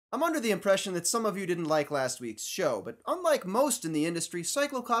I'm under the impression that some of you didn't like last week's show, but unlike most in the industry,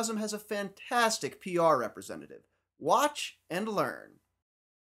 Cyclocosm has a fantastic PR representative. Watch and learn.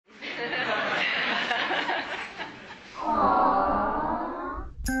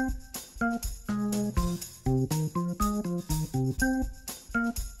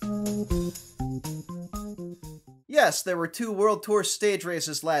 Yes, there were 2 World Tour stage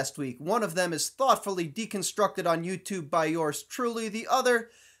races last week. One of them is thoughtfully deconstructed on YouTube by yours truly. The other,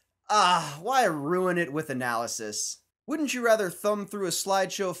 why ruin it with analysis? Wouldn't you rather thumb through a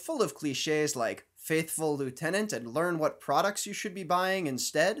slideshow full of cliches like Faithful Lieutenant and learn what products you should be buying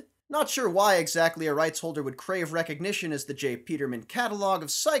instead? Not sure why exactly a rights holder would crave recognition as the J. Peterman catalog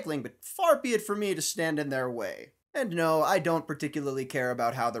of cycling, but far be it from me to stand in their way. And no, I don't particularly care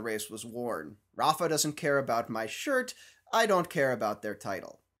about how the race was worn. Rafa doesn't care about my shirt, I don't care about their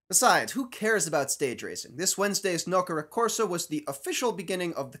title. Besides, who cares about stage racing? This Wednesday's Nocera Corsa was the official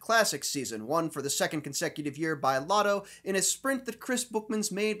beginning of the Classics season, won for the 2nd consecutive year by Lotto in a sprint that Chris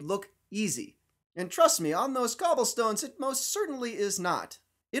Bookmans made look easy. And trust me, on those cobblestones, it most certainly is not.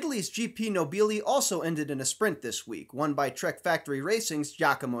 Italy's GP Nobili also ended in a sprint this week, won by Trek Factory Racing's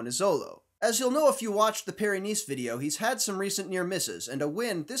Giacomo Nizzolo. As you'll know if you watched the Paris-Nice video, he's had some recent near misses, and a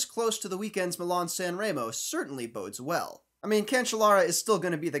win this close to the weekend's Milan-San Remo certainly bodes well. I mean, Cancellara is still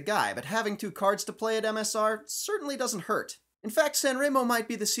going to be the guy, but having 2 cards to play at MSR certainly doesn't hurt. In fact, San Remo might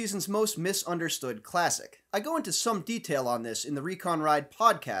be the season's most misunderstood classic. I go into some detail on this in the Recon Ride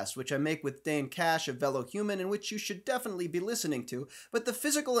podcast, which I make with Dane Cash of Velo Human, and which you should definitely be listening to, but the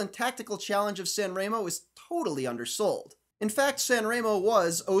physical and tactical challenge of San Remo is totally undersold. In fact, San Remo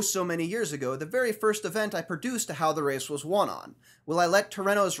was, oh so many years ago, the very first event I produced to how the race was won on. Will I let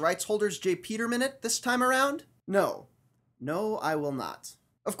Tirreno's rights holders J. Peterman it this time around? No. No, I will not.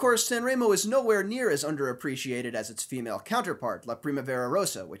 Of course, San Remo is nowhere near as underappreciated as its female counterpart, La Primavera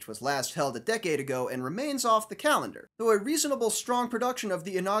Rosa, which was last held a decade ago and remains off the calendar, though a reasonable strong production of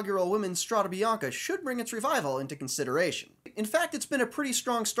the inaugural women's Strada Bianca should bring its revival into consideration. In fact, it's been a pretty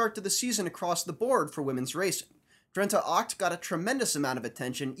strong start to the season across the board for women's racing. Drenthe Ocht got a tremendous amount of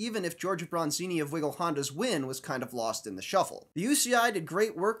attention, even if Giorgia Bronzini of Wiggle Honda's win was kind of lost in the shuffle. The UCI did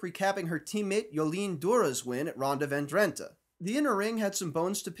great work recapping her teammate Jolien Dura's win at Ronde van Drenthe. The Inner Ring had some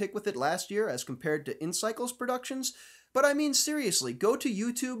bones to pick with it last year as compared to InCycle's productions, but I mean seriously, go to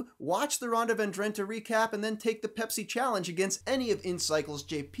YouTube, watch the Ronde van Drenthe recap, and then take the Pepsi Challenge against any of InCycle's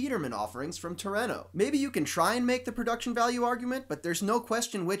J. Peterman offerings from Tirreno. Maybe you can try and make the production value argument, but there's no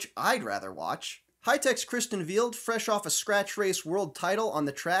question which I'd rather watch. Hitech's Kristen Wield, fresh off a scratch race world title on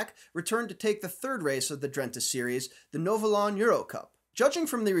the track, returned to take the 3rd race of the Drenthe series, the Novolon Eurocup. Judging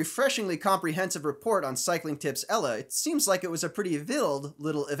from the refreshingly comprehensive report on Cycling Tips Ella, it seems like it was a pretty Wild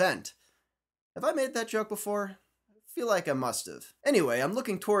little event. Have I made that joke before? I feel like I must have. Anyway, I'm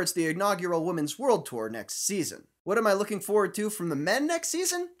looking towards the inaugural Women's World Tour next season. What am I looking forward to from the men next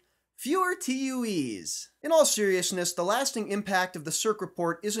season? Fewer TUEs. In all seriousness, the lasting impact of the Cirque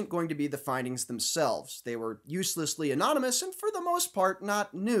report isn't going to be the findings themselves. They were uselessly anonymous and for the most part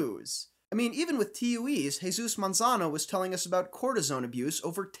not news. I mean, even with TUEs, Jesus Manzano was telling us about cortisone abuse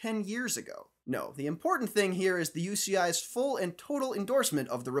over 10 years ago. No, the important thing here is the UCI's full and total endorsement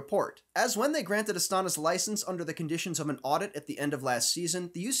of the report. As when they granted Astana's license under the conditions of an audit at the end of last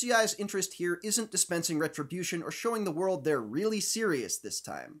season, the UCI's interest here isn't dispensing retribution or showing the world they're really serious this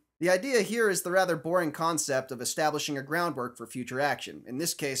time. The idea here is the rather boring concept of establishing a groundwork for future action, in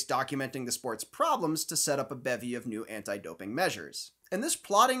this case documenting the sport's problems to set up a bevy of new anti-doping measures. And this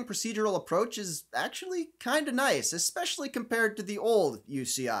plotting procedural approach is actually kinda nice, especially compared to the old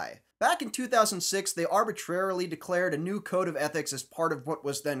UCI. Back in 2006, they arbitrarily declared a new code of ethics as part of what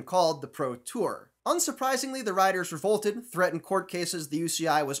was then called the Pro Tour. Unsurprisingly, the riders revolted, threatened court cases the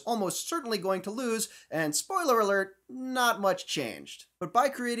UCI was almost certainly going to lose, and spoiler alert, not much changed. But by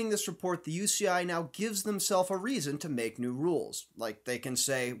creating this report, the UCI now gives themselves a reason to make new rules. Like, they can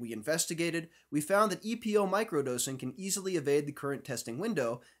say, we investigated, we found that EPO microdosing can easily evade the current testing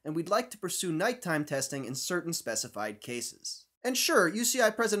window, and we'd like to pursue nighttime testing in certain specified cases. And sure,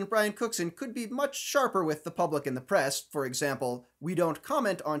 UCI President Brian Cookson could be much sharper with the public and the press. For example, we don't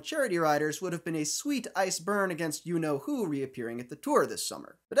comment on charity riders would have been a sweet ice burn against you-know-who reappearing at the tour this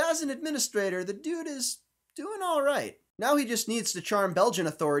summer. But as an administrator, the dude is doing alright. Now he just needs to charm Belgian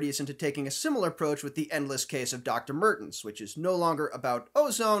authorities into taking a similar approach with the endless case of Dr. Mertens, which is no longer about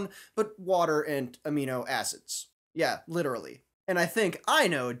ozone, but water and amino acids. Yeah, literally. And I think I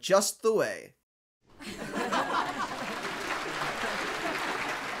know just the way.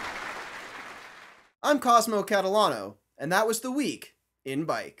 I'm Cosmo Catalano, and that was the week in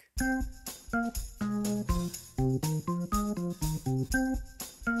bike.